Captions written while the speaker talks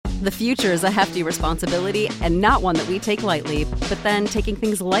The future is a hefty responsibility and not one that we take lightly, but then taking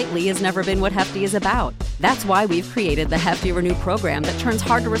things lightly has never been what Hefty is about. That's why we've created the Hefty Renew program that turns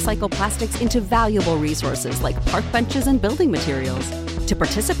hard-to-recycle plastics into valuable resources like park benches and building materials. To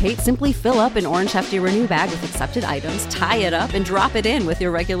participate, simply fill up an orange Hefty Renew bag with accepted items, tie it up, and drop it in with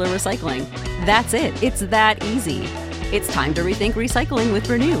your regular recycling. That's it. It's that easy. It's time to rethink recycling with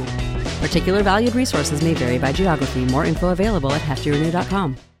Renew. Particular valued resources may vary by geography. More info available at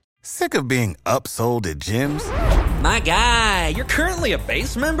heftyrenew.com. Sick of being upsold at gyms? My guy, you're currently a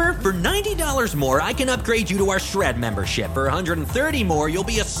base member? For $90 more, I can upgrade you to our Shred membership. For $130 more, you'll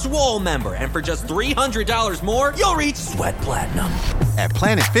be a Swole member. And for just $300 more, you'll reach Sweat Platinum. At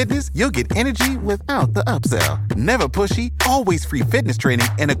Planet Fitness, you'll get energy without the upsell. Never pushy, always free fitness training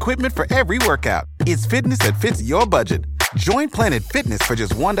and equipment for every workout. It's fitness that fits your budget. Join Planet Fitness for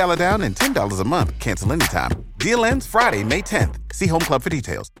just $1 down and $10 a month. Cancel anytime. Deal ends Friday, May 10th. See Home Club for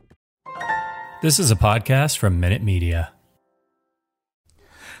details. This is a podcast from Minute Media.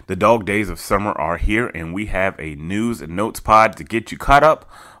 The dog days of summer are here, and we have a news and notes pod to get you caught up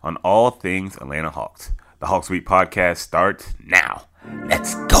on all things Atlanta Hawks. The Hawks Beat podcast starts now.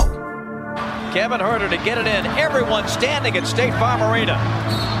 Let's go. Kevin Huerter to get it in. Everyone standing at State Farm Arena.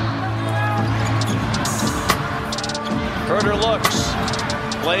 Huerter looks,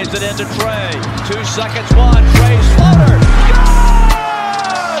 plays it into Trey. 2 seconds, one. Trey's floater. Good!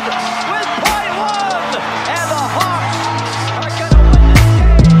 With .1, and the Hawks are going to win this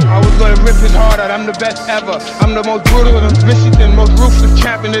game. I was going to rip his heart out. I'm the best ever. I'm the most brutal and vicious and most ruthless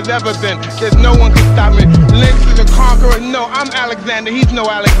champion there's ever been. There's no one can stop me. Lynx is a conqueror. No, I'm Alexander. He's no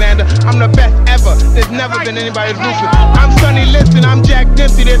Alexander. I'm the best ever. There's never been anybody as ruthless. I'm Sonny Liston. I'm Jack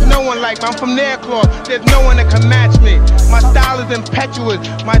Dempsey. There's no one like me. I'm from their claw. There's no one that can match me. My style is impetuous.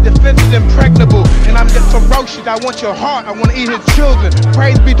 My defense is impregnable. And I'm just ferocious. I want your heart. I want to eat his children.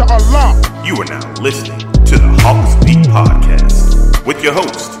 Praise be to Allah. You are now listening to the Hawks Beat podcast with your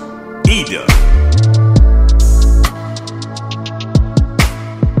host, E-Dub.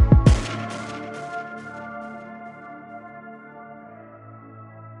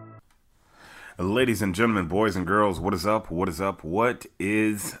 Ladies and gentlemen, boys and girls, what is up? What is up? What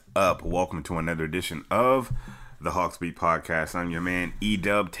is up? Welcome to another edition of the Hawks Beat podcast. I'm your man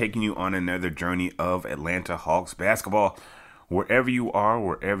E-Dub, taking you on another journey of Atlanta Hawks basketball. Wherever you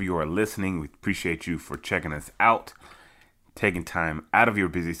are listening, we appreciate you for checking us out, taking time out of your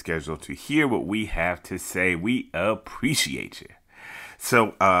busy schedule to hear what we have to say. We appreciate you.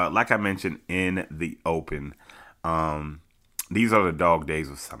 So, like I mentioned in the open, these are the dog days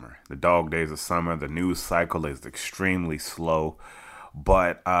of summer. The dog days of summer. The news cycle is extremely slow.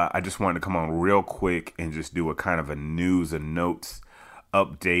 But I just wanted to come on real quick and just do a kind of a news and notes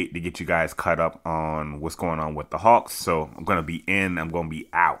update to get you guys caught up on what's going on with the Hawks. So I'm going to be in, I'm going to be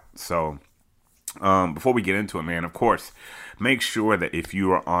out. So before we get into it, man, of course, make sure that if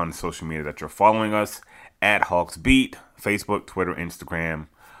you are on social media that you're following us at Hawks Beat, Facebook, Twitter, Instagram,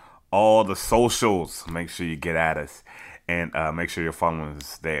 all the socials. Make sure you get at us and make sure you're following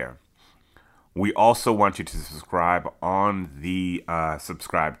us there. We also want you to subscribe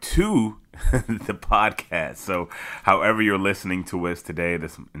subscribe to the podcast. So however you're listening to us today,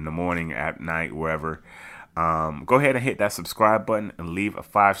 this in the morning, at night, wherever, go ahead and hit that subscribe button and leave a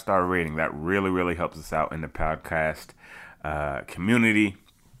 5-star rating. That really, really helps us out in the podcast community.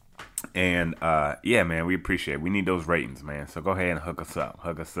 And yeah, man, we appreciate it. We need those ratings, man. So go ahead and hook us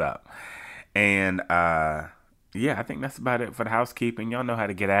up. And yeah, I think that's about it for the housekeeping. Y'all know how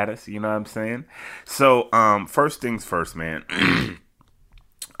to get at us. You know what I'm saying? So, first things first, man.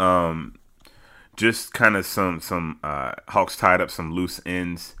 Just kind of some Hawks tied up some loose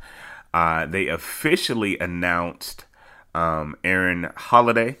ends. They officially announced Aaron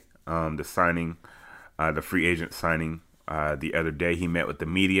Holiday, the signing, the free agent signing the other day. He met with the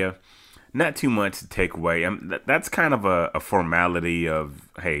media. Not too much to take away. That's kind of a formality of,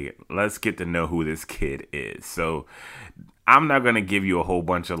 hey, let's get to know who this kid is. So I'm not going to give you a whole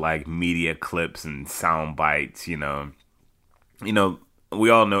bunch of like media clips and sound bites. You know, we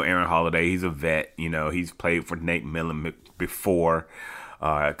all know Aaron Holiday. He's a vet. You know, he's played for Nate Millen before.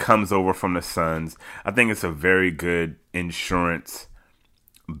 Comes over from the Suns. I think it's a very good insurance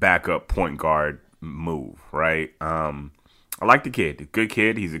backup point guard move, right? I like the kid. Good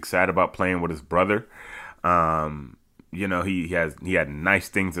kid. He's excited about playing with his brother. You know, he had nice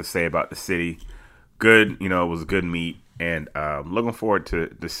things to say about the city. Good, you know, it was a good meet. And looking forward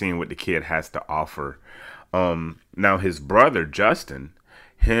to seeing what the kid has to offer. Now, his brother, Justin,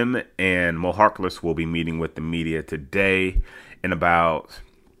 him and Mo Harkless will be meeting with the media today in about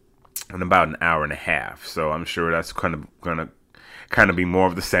an hour and a half. So I'm sure that's kind of going to kind of be more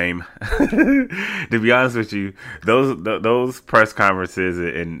of the same. To be honest with you, those press conferences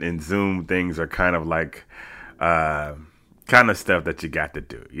and Zoom things are kind of like kind of stuff that you got to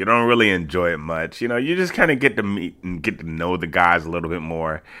do. You don't really enjoy it much. You just kind of get to meet and get to know the guys a little bit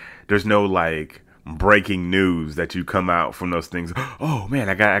more. There's no like breaking news that you come out from those things. Oh man,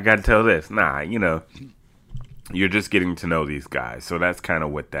 I got to tell this. Nah, you're just getting to know these guys. So that's kind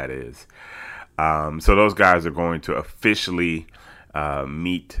of what that is. So those guys are going to officially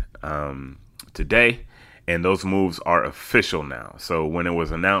meet today, and those moves are official now. So when it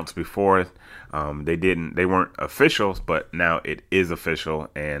was announced before, they weren't official, but now it is official,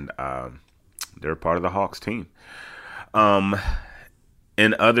 and they're part of the Hawks team.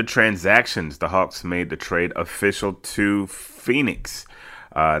 In other transactions, the Hawks made the trade official to Phoenix.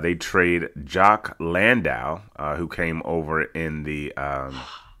 They trade Jock Landale, who came over in the, I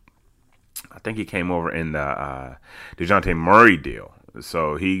think he came over in the DeJounte Murray deal.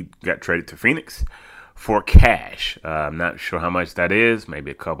 So he got traded to Phoenix for cash. I'm not sure how much that is, maybe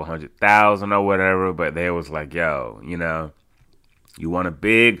a couple $100,000 or whatever, but they was like, yo, you want a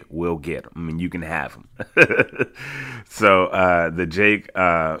big, we'll get him. I mean, you can have him. So the Jake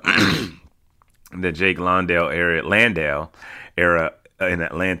Landale era in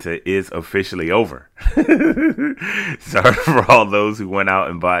Atlanta is officially over. Sorry for all those who went out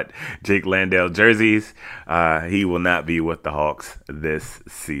and bought Jake Landale jerseys. He will not be with the Hawks this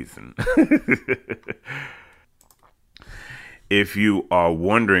season. If you are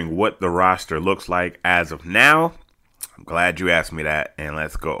wondering what the roster looks like as of now, I'm glad you asked me that, and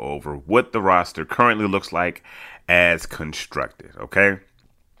let's go over what the roster currently looks like as constructed, okay?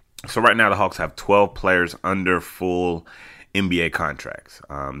 So right now the Hawks have 12 players under full NBA contracts.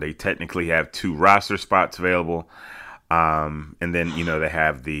 They technically have 2 roster spots available, and then they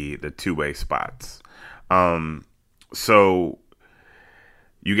have the two-way spots. So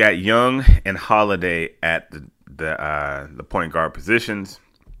you got Young and Holiday at the point guard positions.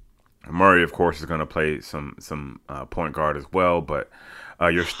 Murray, of course, is going to play some point guard as well, but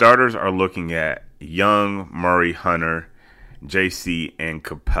your starters are looking at Young, Murray, Hunter, JC, and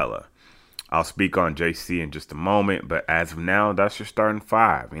Capella. I'll speak on JC in just a moment, but as of now, that's your starting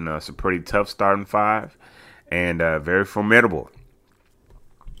 5. It's a pretty tough starting 5 and very formidable.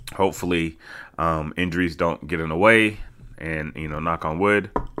 Hopefully, injuries don't get in the way, and knock on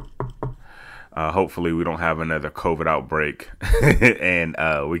wood. Hopefully, we don't have another COVID outbreak, and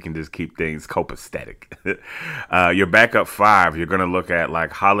we can just keep things copacetic. Your backup 5, you're going to look at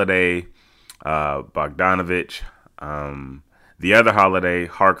like Holiday, Bogdanovich, the other Holiday,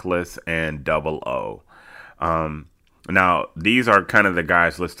 Harkless, and Double O. Now, these are kind of the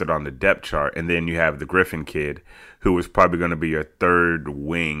guys listed on the depth chart. And then you have the Griffin kid, who is probably going to be your third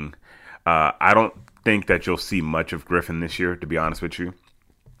wing. I don't think that you'll see much of Griffin this year, to be honest with you.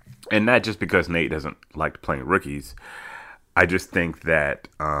 And not just because Nate doesn't like playing rookies. I just think that,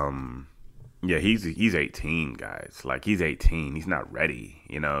 he's 18, guys. Like, he's 18. He's not ready,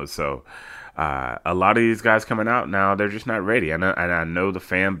 So a lot of these guys coming out now, they're just not ready. And I know the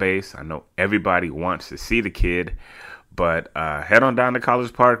fan base. I know everybody wants to see the kid. But head on down to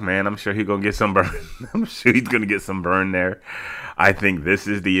College Park, man. I'm sure he's going to get some burn. I'm sure he's going to get some burn there. I think this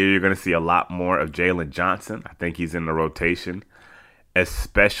is the year you're going to see a lot more of Jalen Johnson. I think he's in the rotation,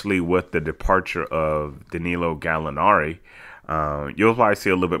 especially with the departure of Danilo Gallinari. You'll probably see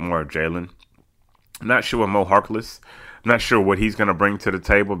a little bit more of Jalen. I'm not sure with Mo Harkless. I'm not sure what he's going to bring to the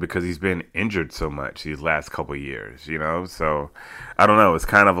table because he's been injured so much these last couple of years, So, I don't know. It's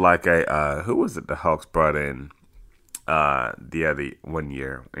kind of like who was it the Hawks brought in the other 1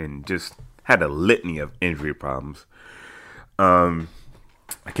 year and just had a litany of injury problems. I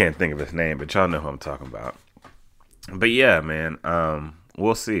can't think of his name, but y'all know who I'm talking about. But yeah, man,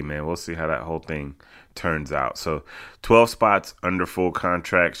 we'll see, man. We'll see how that whole thing turns out. So 12 spots under full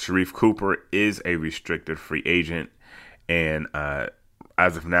contract. Sharif Cooper is a restricted free agent. And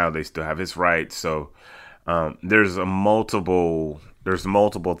as of now, they still have his rights. So there's multiple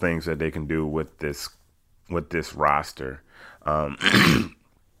things that they can do with this roster.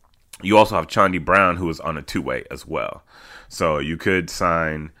 You also have Chandi Brown, who is on a 2-way as well. So you could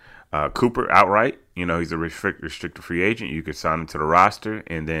sign Cooper outright. He's a restricted free agent. You could sign him to the roster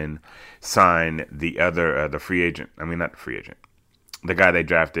and then sign the other, the free agent. I mean, not the free agent. The guy they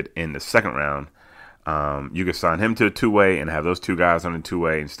drafted in the second round. You could sign him to a 2-way and have those 2 guys on a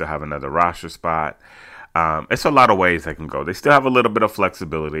 2-way and still have another roster spot. It's a lot of ways they can go. They still have a little bit of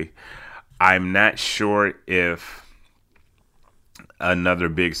flexibility. I'm not sure if another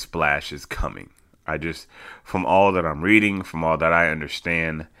big splash is coming. From all that I'm reading, from all that I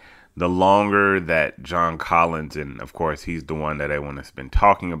understand, the longer that John Collins, and of course he's the one that everyone has been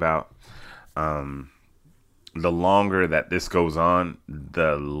talking about, the longer that this goes on,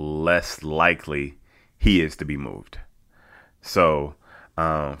 the less likely he is to be moved. So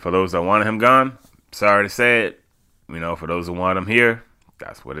for those that want him gone, sorry to say it, for those who want him here,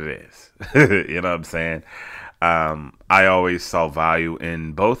 that's what it is. You know what I'm saying? I always saw value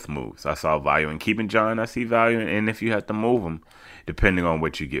in both moves. I saw value in keeping John. I see value in if you have to move him, depending on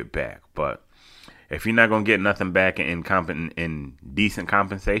what you get back. But if you're not going to get nothing back in decent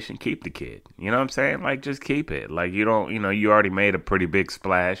compensation, keep the kid. You know what I'm saying? Like, just keep it. Like, you already made a pretty big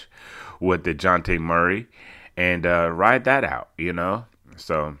splash with the DeJounte Murray, and ride that out,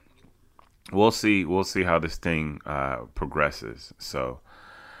 So we'll see how this thing progresses. So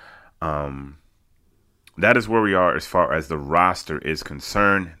that is where we are as far as the roster is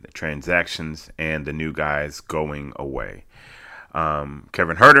concerned, the transactions, and the new guys going away.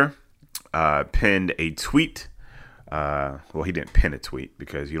 Kevin Huerter pinned a tweet. Well, he didn't pin a tweet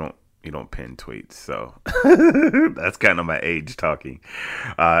because you don't pin tweets. So that's kind of my age talking.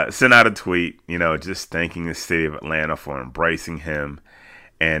 Sent out a tweet, just thanking the city of Atlanta for embracing him.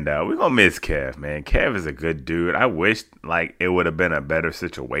 And we're going to miss Kev, man. Kev is a good dude. I wish it would have been a better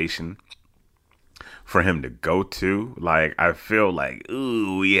situation for him to go to. I feel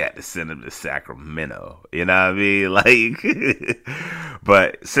we had to send him to Sacramento. You know what I mean?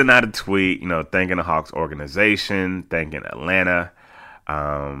 But send out a tweet, thanking the Hawks organization, thanking Atlanta,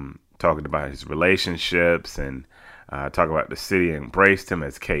 talking about his relationships, and talking about the city embraced him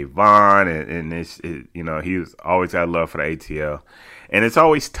as Kayvon, and he's always had love for the ATL. And it's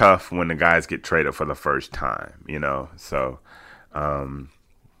always tough when the guys get traded for the first time, So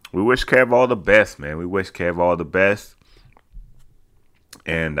we wish Kev all the best, man. We wish Kev all the best.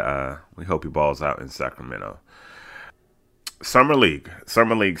 And we hope he balls out in Sacramento. Summer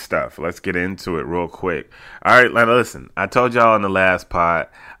League stuff. Let's get into it real quick. All right, now listen. I told y'all in the last pod,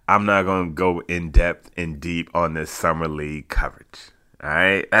 I'm not going to go in depth and deep on this Summer League coverage. All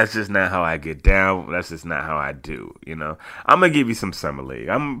right, that's just not how I get down. That's just not how I do. I'm gonna give you some Summer League.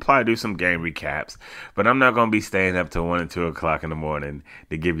 I'm gonna probably do some game recaps, but I'm not gonna be staying up till 1 and 2 o'clock in the morning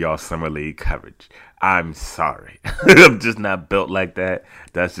to give y'all Summer League coverage. I'm sorry, I'm just not built like that.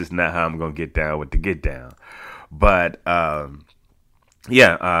 That's just not how I'm gonna get down with the get down. But Summer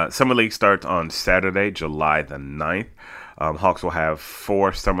League starts on Saturday, July the 9th. Hawks will have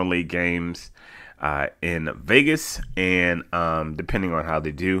 4 Summer League games in Vegas, and depending on how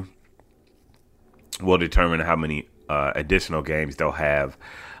they do, will determine how many additional games they'll have.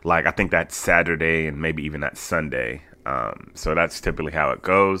 I think that's Saturday and maybe even that Sunday. So that's typically how it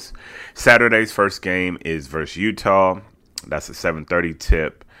goes. Saturday's first game is versus Utah. That's a 7:30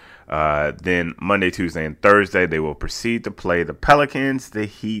 tip. Then Monday, Tuesday, and Thursday, they will proceed to play the Pelicans, the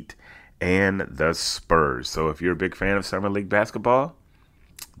Heat, and the Spurs. So if you're a big fan of Summer League basketball,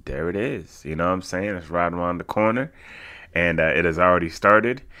 there it is. You know what I'm saying? It's right around the corner, and it has already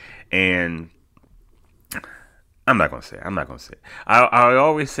started. And I'm not gonna say it. I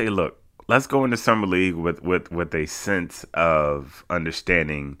always say, look, let's go into Summer League with a sense of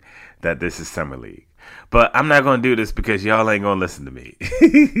understanding that this is Summer League. But I'm not gonna do this because y'all ain't gonna listen to me,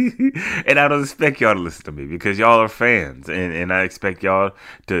 and I don't expect y'all to listen to me because y'all are fans, and I expect y'all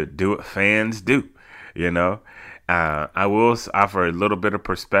to do what fans do. I will offer a little bit of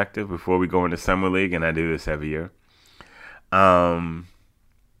perspective before we go into Summer League, and I do this every year.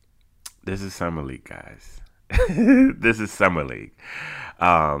 This is Summer League, guys. This is Summer League.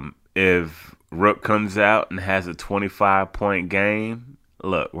 If Rook comes out and has a 25-point game,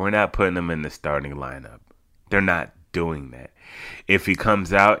 look, we're not putting him in the starting lineup. They're not doing that. If he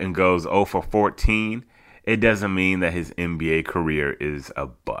comes out and goes 0 for 14, it doesn't mean that his NBA career is a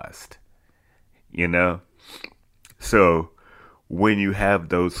bust. So when you have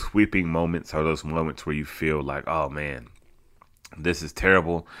those sweeping moments or those moments where you feel like, oh man, this is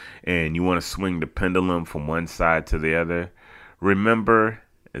terrible, and you want to swing the pendulum from one side to the other, remember,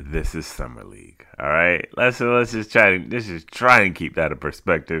 this is Summer League. All right, let's just try and keep that in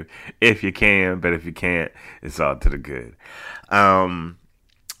perspective if you can. But if you can't, it's all to the good.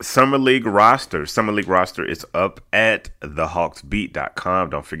 Summer League roster is up at thehawksbeat.com.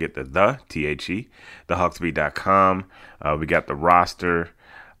 Don't forget the THE, thehawksbeat.com. We got the roster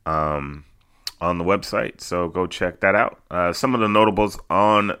on the website, so go check that out. Some of the notables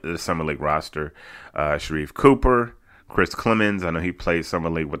on the Summer League roster: Sharif Cooper, Chris Clemens. I know he played Summer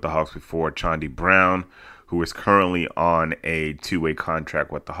League with the Hawks before. Chaundi Brown, who is currently on a 2-way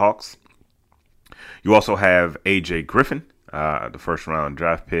contract with the Hawks. You also have AJ Griffin, the first-round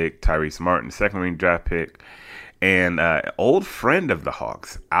draft pick, Tyrese Martin, second-round draft pick, And old friend of the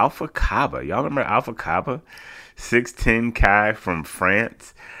Hawks, Alpha Kaba. Y'all remember Alpha Kaba? 6'10" guy from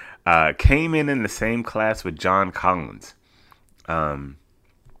France. Came in the same class with John Collins. I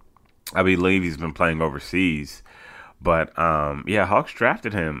believe he's been playing overseas. But, Hawks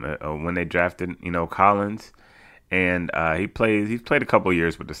drafted him when they drafted, Collins. And he's played a couple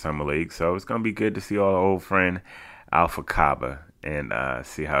years with the Summer League. So it's going to be good to see our old friend Alpha Kaba and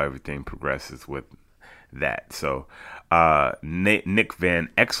see how everything progresses with that. So Nick Van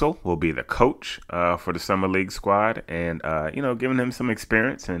Exel will be the coach for the Summer League squad, and giving him some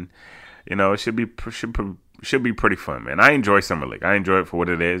experience, and it should be pretty fun, man. I enjoy Summer League. I enjoy it for what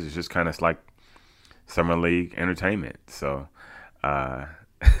it is. It's just kind of like Summer League entertainment. So there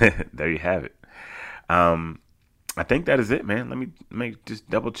you have it. I think that is it, man. Let me just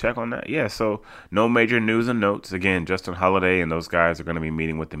double check on that. Yeah, so no major news and notes. Again, Justin Holiday and those guys are going to be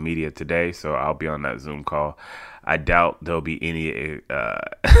meeting with the media today, so I'll be on that Zoom call. I doubt there'll be any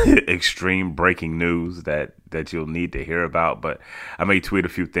extreme breaking news that you'll need to hear about, but I may tweet a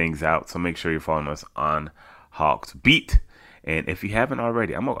few things out, so make sure you're following us on Hawks Beat. And if you haven't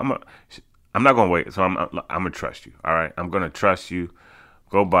already, I'm not going to wait, so I'm going to trust you, all right? I'm going to trust you.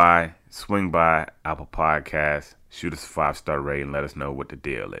 Go by, swing by Apple Podcasts, shoot us a 5-star rating, and let us know what the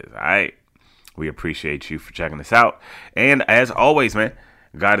deal is, all right? We appreciate you for checking us out. And as always, man,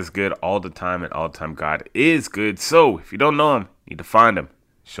 God is good all the time, and all the time God is good. So if you don't know him, you need to find him.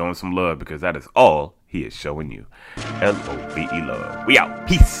 Show him some love, because that is all he is showing you. LOVE love. We out.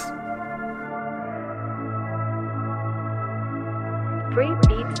 Peace.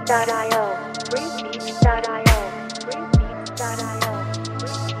 Freebeats.io. Freebeats.io. Freebeats.io.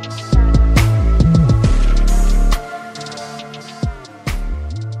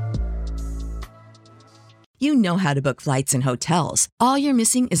 You know how to book flights and hotels. All you're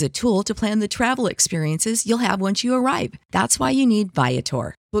missing is a tool to plan the travel experiences you'll have once you arrive. That's why you need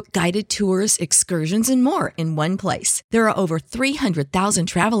Viator. Book guided tours, excursions, and more in one place. There are over 300,000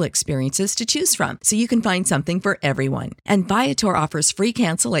 travel experiences to choose from, so you can find something for everyone. And Viator offers free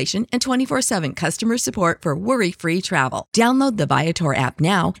cancellation and 24/7 customer support for worry-free travel. Download the Viator app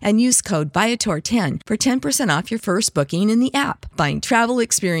now and use code Viator10 for 10% off your first booking in the app. Find travel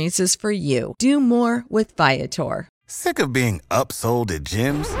experiences for you. Do more with Viator. Sick of being upsold at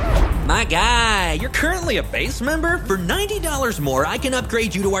gyms? My guy, you're currently a base member. For $90 more, I can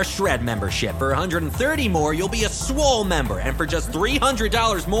upgrade you to our Shred membership. For $130 more, you'll be a Swole member. And for just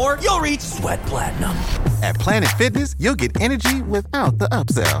 $300 more, you'll reach Sweat Platinum. At Planet Fitness, you'll get energy without the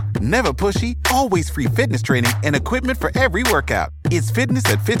upsell. Never pushy, always free fitness training and equipment for every workout. It's fitness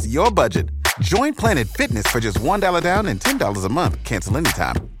that fits your budget. Join Planet Fitness for just $1 down and $10 a month. Cancel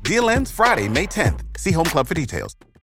anytime. Deal ends Friday, May 10th. See Home Club for details.